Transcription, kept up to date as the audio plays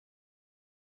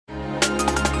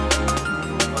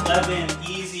11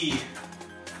 easy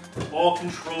ball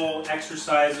control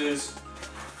exercises,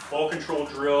 ball control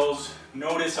drills.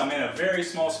 Notice I'm in a very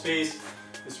small space.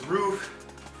 This roof,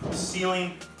 the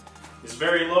ceiling is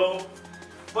very low,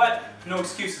 but no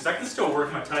excuses. I can still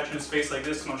work my touch in a space like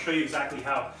this, and I'll show you exactly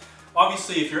how.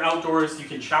 Obviously, if you're outdoors, you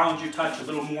can challenge your touch a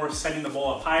little more, setting the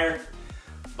ball up higher,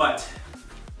 but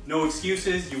no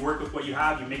excuses. You work with what you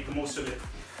have, you make the most of it.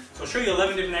 So I'll show you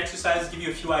 11 different exercises, give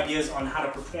you a few ideas on how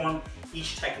to perform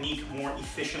each technique more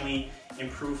efficiently,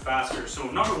 improve faster.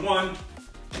 So number one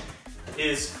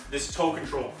is this toe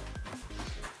control.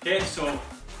 Okay, so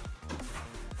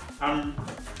I'm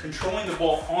controlling the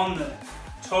ball on the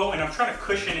toe and I'm trying to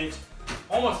cushion it.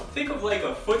 Almost think of like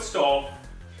a foot stall.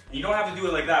 You don't have to do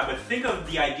it like that, but think of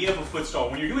the idea of a foot stall.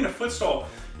 When you're doing a foot stall,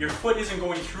 your foot isn't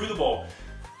going through the ball.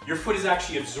 Your foot is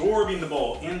actually absorbing the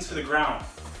ball into the ground.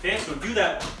 Okay, so do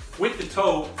that with the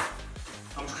toe.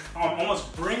 I'm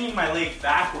almost bringing my leg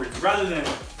backwards rather than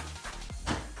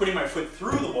putting my foot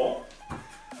through the ball.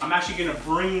 I'm actually gonna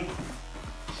bring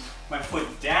my foot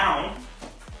down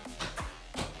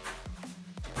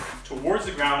towards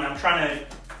the ground. I'm trying to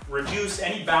reduce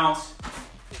any bounce,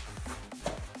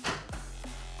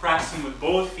 practicing with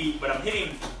both feet, but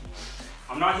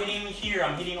I'm not hitting here,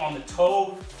 I'm hitting on the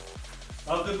toe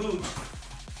of the boot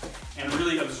and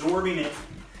really absorbing it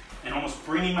and almost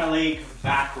bringing my leg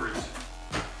backwards.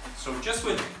 So just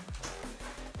with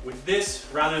this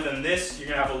rather than this, you're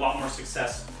gonna have a lot more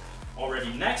success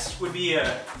already. Next would be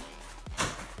a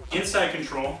inside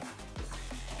control.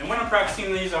 And when I'm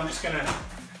practicing these, I'm just gonna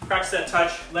practice that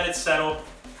touch, let it settle,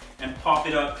 and pop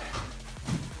it up.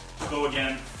 Go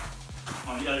again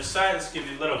on the other side. Let's give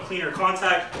you a little cleaner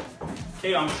contact.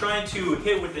 Okay, I'm trying to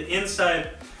hit with the inside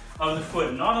of the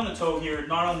foot, not on the toe here,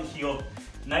 not on the heel.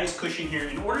 Nice cushion here.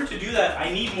 In order to do that,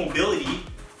 I need mobility.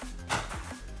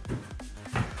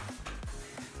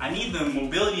 I need the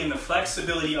mobility and the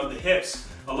flexibility of the hips.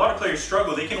 A lot of players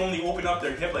struggle. They can only open up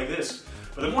their hip like this.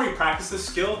 But the more you practice this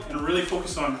skill and really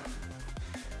focus on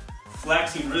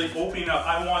flexing, really opening up,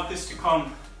 I want this to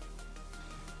come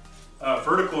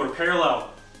vertical or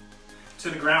parallel to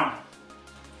the ground.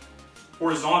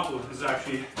 Horizontal is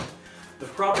actually the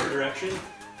proper direction.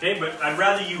 Okay, but I'd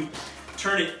rather you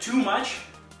turn it too much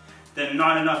than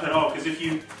not enough at all. Because if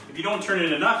you don't turn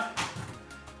it enough,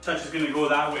 touch is going to go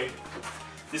that way.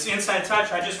 This inside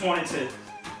touch, I just want it to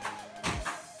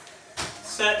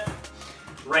set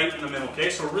right in the middle. Okay,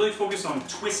 so really focus on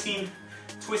twisting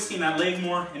that leg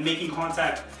more and making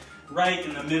contact right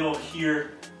in the middle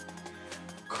here,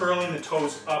 curling the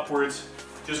toes upwards,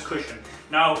 just cushion.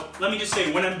 Now, let me just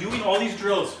say, when I'm doing all these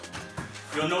drills,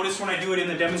 you'll notice when I do it in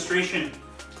the demonstration,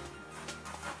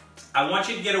 I want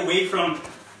you to get away from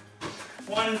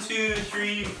 1, 2,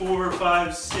 3, 4,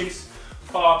 5, 6,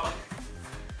 pop,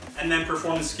 and then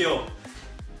perform the skill.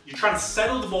 You're trying to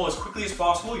settle the ball as quickly as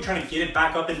possible. You're trying to get it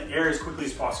back up in the air as quickly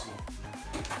as possible.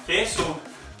 Okay, so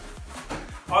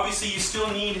obviously you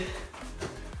still need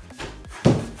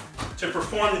to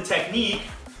perform the technique.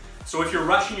 So if you're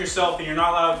rushing yourself and you're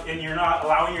not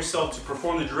allowing yourself to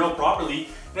perform the drill properly,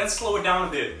 then slow it down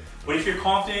a bit. But if you're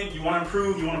confident, you want to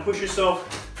improve, you want to push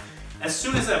yourself, as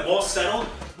soon as that ball's settled,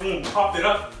 boom, pop it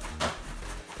up,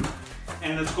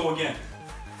 and let's go again.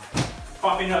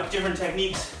 Popping up different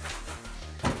techniques,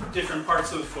 different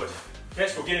parts of the foot. Okay,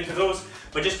 so we'll get into those,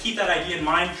 but just keep that idea in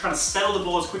mind. You're trying to settle the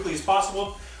ball as quickly as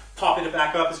possible, pop it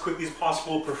back up as quickly as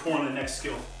possible, perform the next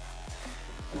skill.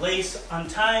 Lace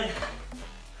untied.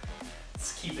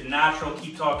 Let's keep it natural,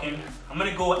 keep talking. I'm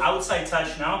gonna go outside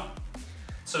touch now.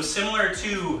 So similar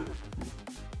to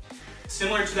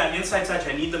that inside touch,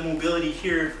 I need the mobility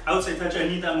here. Outside touch, I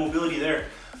need that mobility there.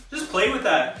 Just play with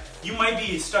that. You might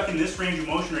be stuck in this range of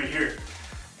motion right here.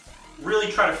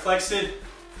 Really try to flex it.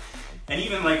 And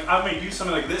even like, I might do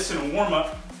something like this in a warm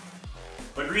up,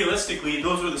 but realistically,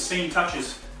 those are the same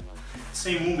touches,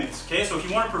 same movements, okay? So if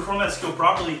you want to perform that skill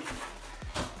properly,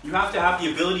 you have to have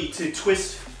the ability to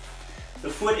twist the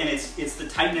foot, and it's the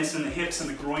tightness in the hips and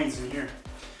the groins in here.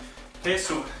 Okay,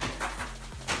 so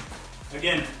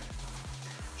again,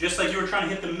 just like you were trying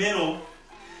to hit the middle,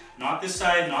 not this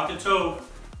side, not the toe,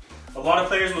 a lot of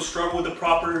players will struggle with the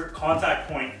proper contact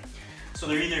point. So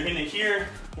they're either hitting it here,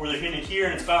 or they're hitting it here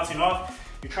and it's bouncing off.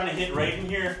 You're trying to hit right in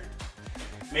here.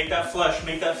 Make that flush,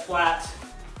 make that flat.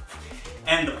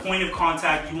 And the point of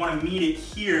contact, you want to meet it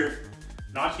here,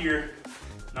 not here,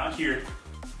 not here.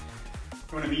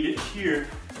 You want to meet it here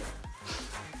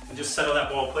and just settle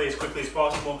that ball play as quickly as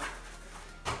possible.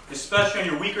 Especially on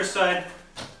your weaker side.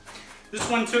 This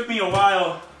one took me a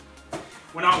while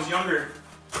when I was younger.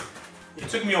 It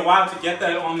took me a while to get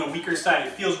that on the weaker side.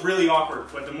 It feels really awkward,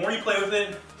 but the more you play with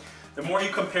it, The more you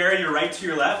compare your right to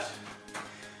your left,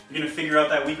 you're gonna figure out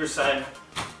that weaker side.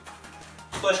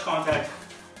 Flush contact,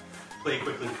 play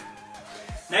quickly.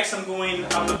 Next, I'm going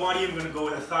up the body. I'm gonna go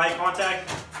with a thigh contact.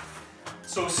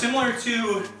 So similar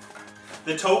to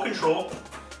the toe control,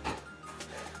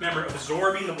 remember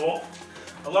absorbing the ball.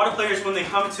 A lot of players, when they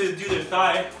come to do their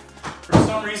thigh, for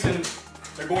some reason,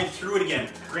 they're going through it again.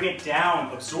 Bring it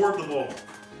down, absorb the ball.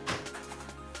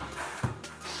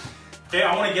 Okay,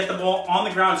 I want to get the ball on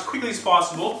the ground as quickly as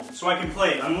possible so I can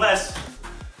play, unless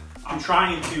I'm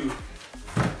trying to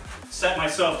set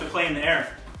myself to play in the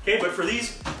air. Okay, but for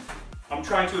these, I'm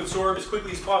trying to absorb as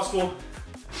quickly as possible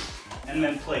and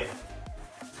then play.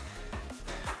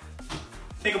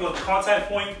 Think about the contact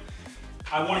point.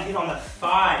 I want to hit on the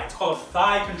thigh. It's called a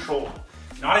thigh control,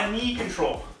 not a knee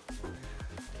control.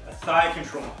 A thigh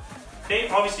control. Okay,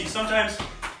 obviously sometimes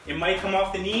it might come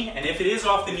off the knee, and if it is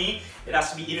off the knee, it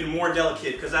has to be even more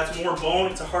delicate because that's more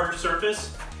bone, it's a harder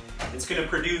surface. It's gonna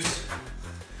produce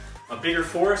a bigger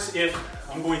force if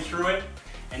I'm going through it,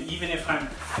 and even if I'm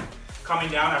coming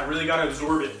down, I really gotta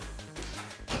absorb it.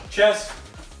 Chest.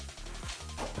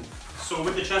 So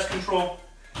with the chest control,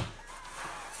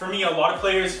 for me, a lot of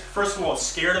players, first of all,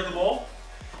 scared of the ball.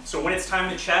 So when it's time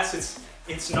to chest,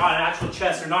 it's not an actual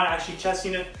chest. They're not actually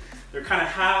chesting it. They're kind of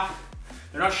half.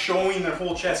 They're not showing their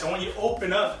whole chest. I want you to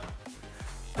open up.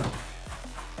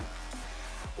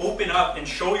 Open up and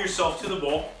show yourself to the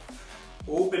ball.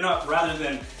 Open up rather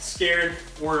than scared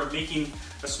or making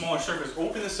a smaller surface.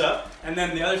 Open this up. And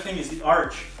then the other thing is the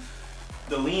arch,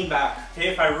 the lean back. Okay,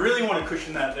 if I really want to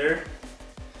cushion that there,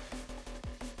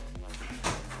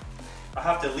 I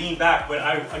have to lean back, but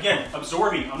again,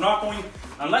 absorbing. I'm not going,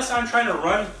 unless I'm trying to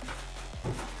run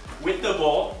with the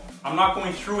ball, I'm not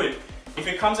going through it. If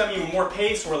it comes at me with more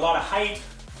pace or a lot of height,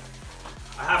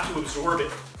 I have to absorb it.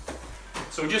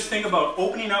 So just think about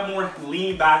opening up more,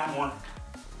 leaning back more.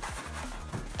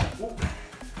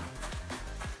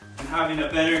 And having a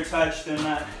better touch than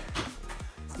that.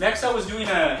 Next, I was doing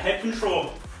a head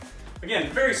control.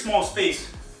 Again, very small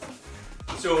space.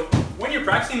 So when you're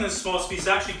practicing this small space, it's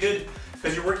actually good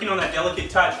because you're working on that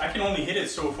delicate touch. I can only hit it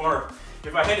so far.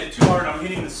 If I hit it too hard, I'm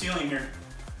hitting the ceiling here.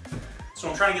 So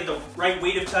I'm trying to get the right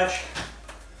weight of touch,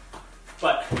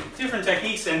 but different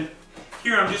techniques. And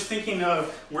here I'm just thinking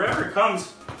of wherever it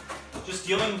comes, just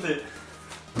dealing with it.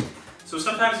 So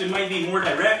sometimes it might be more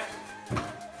direct.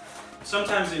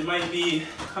 Sometimes it might be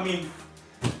coming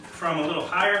from a little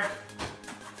higher,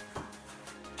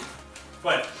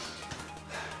 but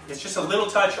it's just a little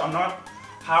touch. I'm not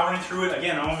powering through it.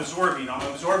 Again, I'm absorbing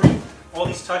all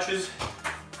these touches.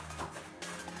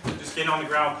 Just get on the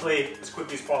ground, play as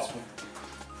quickly as possible.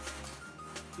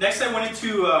 Next, I went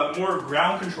into more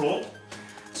ground control.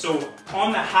 So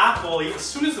on the half volley, as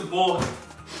soon as the ball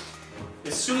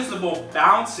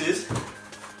bounces,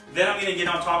 then I'm gonna get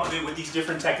on top of it with these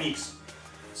different techniques.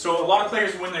 So a lot of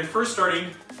players, when they're first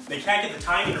starting, they can't get the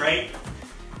timing right,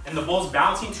 and the ball's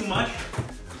bouncing too much,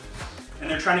 and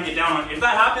they're trying to get down on it. If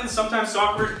that happens, sometimes it's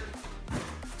awkward.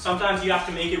 Sometimes you have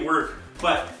to make it work,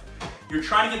 but you're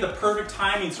trying to get the perfect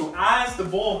timing. So as the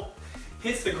ball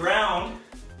hits the ground,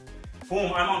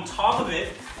 boom, I'm on top of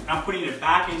it, and I'm putting it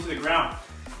back into the ground.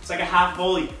 It's like a half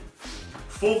volley.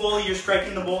 Full volley, you're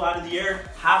striking the ball out of the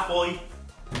air. Half volley,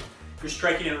 you're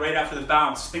striking it right after the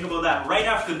bounce. Think about that. Right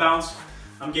after the bounce,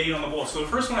 I'm getting on the ball. So the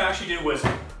first one I actually did was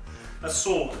a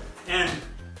sole. And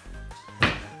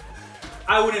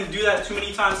I wouldn't do that too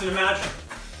many times in a match.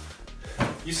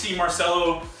 You see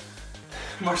Marcelo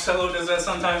does that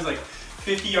sometimes, like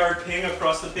 50-yard ping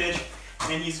across the pitch,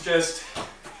 and he's just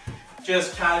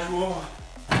casual,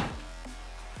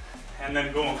 and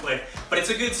then go and play. But it's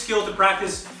a good skill to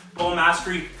practice ball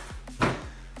mastery.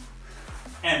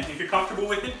 And if you're comfortable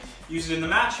with it, use it in the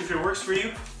match if it works for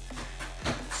you.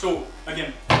 So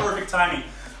again, perfect timing.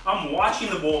 I'm watching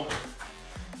the ball.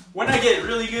 When I get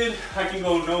really good, I can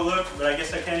go no look, but I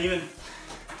guess I can't even.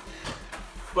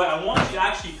 But I want you to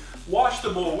actually watch the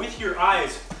ball with your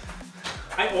eyes.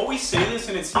 I always say this,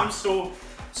 and it seems so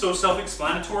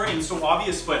self-explanatory and so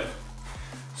obvious, but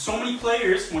so many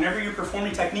players, whenever you're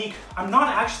performing technique, I'm not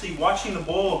actually watching the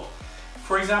ball.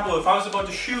 For example, if I was about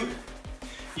to shoot,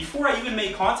 before I even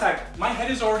make contact, my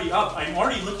head is already up. I'm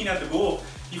already looking at the goal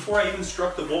before I even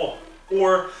struck the ball.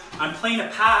 Or I'm playing a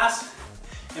pass,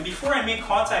 and before I make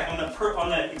contact on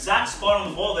the exact spot on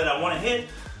the ball that I want to hit,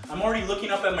 I'm already looking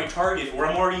up at my target, or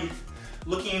I'm already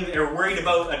looking or worried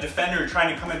about a defender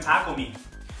trying to come and tackle me.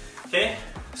 Okay?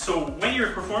 So when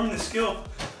you're performing the skill,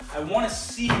 I want to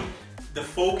see the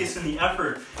focus and the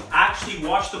effort. Actually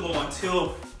watch the ball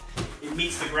until it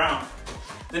meets the ground.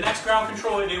 The next ground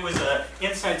control I did was an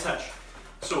inside touch.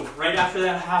 So right after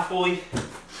that half volley,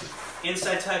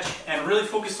 inside touch, and really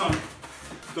focus on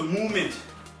the movement.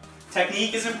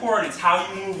 Technique is important. It's how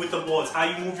you move with the ball. It's how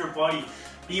you move your body.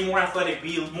 Be more athletic,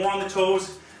 be more on the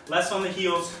toes, less on the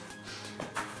heels.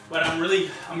 But I'm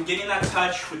getting that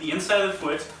touch with the inside of the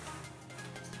foot,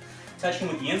 touching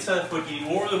with the inside of the foot, getting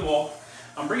over the ball.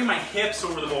 I'm bringing my hips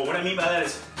over the ball. What I mean by that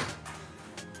is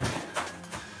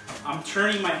I'm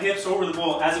turning my hips over the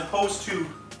ball as opposed to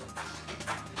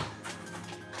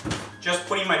just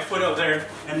putting my foot out there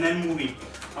and then moving.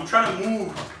 I'm trying to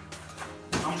move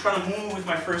with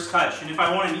my first touch. And if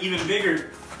I want an even bigger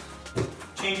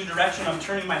change of direction, I'm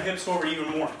turning my hips over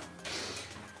even more.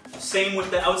 Same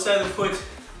with the outside of the foot.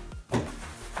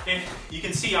 Okay, you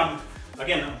can see I'm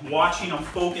watching, I'm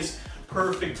focused,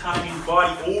 perfect timing,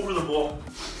 body over the ball.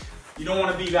 You don't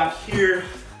want to be back here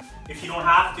if you don't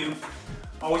have to.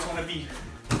 Always want to be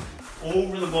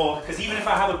over the ball, because even if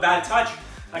I have a bad touch,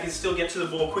 I can still get to the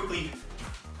ball quickly.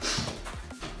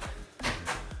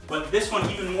 But this one,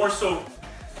 even more so,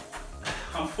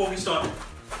 I'm focused on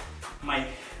my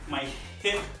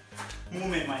hip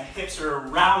movement. My hips are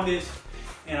around it,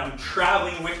 and I'm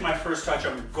traveling with my first touch.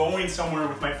 I'm going somewhere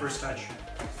with my first touch.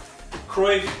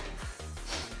 Cruyff,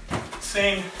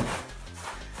 same.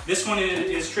 This one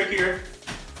is trickier,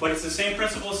 but it's the same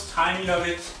principles, timing of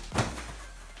it,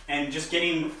 and just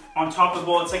getting on top of the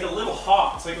ball. It's like a little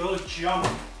hop, it's like a little jump,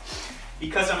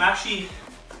 because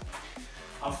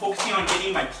I'm focusing on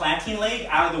getting my planting leg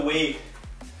out of the way,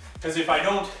 because if I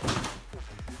don't,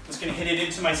 I'm just gonna hit it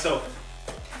into myself.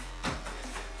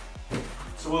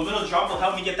 So a little jump will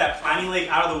help me get that planting leg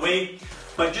out of the way,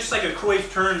 but just like a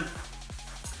Cruyff turn,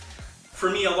 for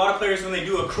me, a lot of players, when they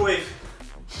do a Cruyff,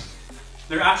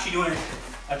 they're actually doing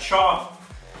a chop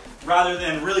rather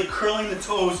than really curling the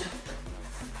toes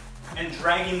and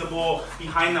dragging the ball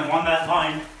behind them on that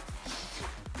line.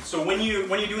 So when you're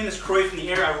doing this Cruyff in the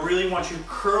air, I really want you to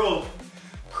curl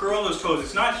those toes.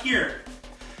 It's not here.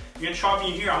 You're gonna chop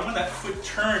me here. I want that foot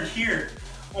turned here.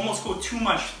 Almost go too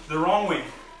much the wrong way.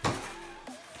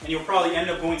 And you'll probably end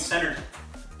up going centered.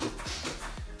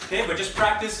 Okay, but just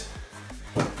practice.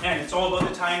 And it's all about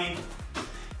the timing,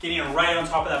 getting it right on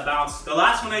top of that bounce. The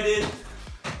last one I did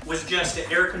was just the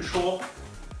air control.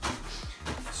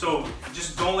 So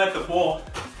just don't let the ball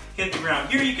hit the ground.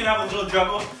 Here you can have a little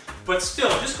juggle, but still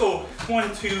just go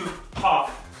 1, 2, hop,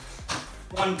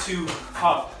 1, 2,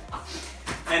 hop.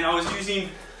 And I was using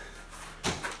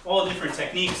all different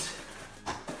techniques,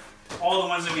 all the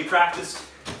ones that we practiced.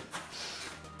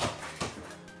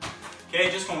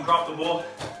 Okay, just gonna drop the ball,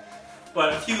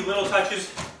 but a few little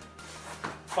touches,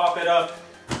 pop it up,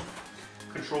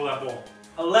 control that ball.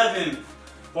 11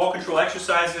 ball control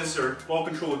exercises or ball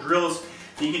control drills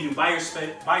that you can do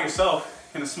by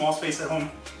yourself in a small space at home.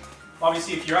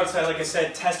 Obviously, if you're outside, like I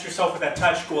said, test yourself with that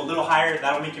touch, go a little higher,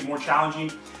 that'll make it more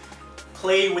challenging.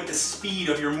 Play with the speed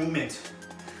of your movement.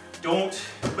 Don't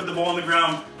put the ball on the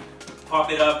ground,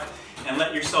 pop it up, and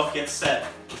let yourself get set.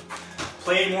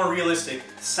 Play more realistic.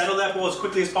 Settle that ball as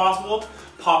quickly as possible,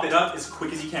 pop it up as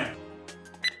quick as you can.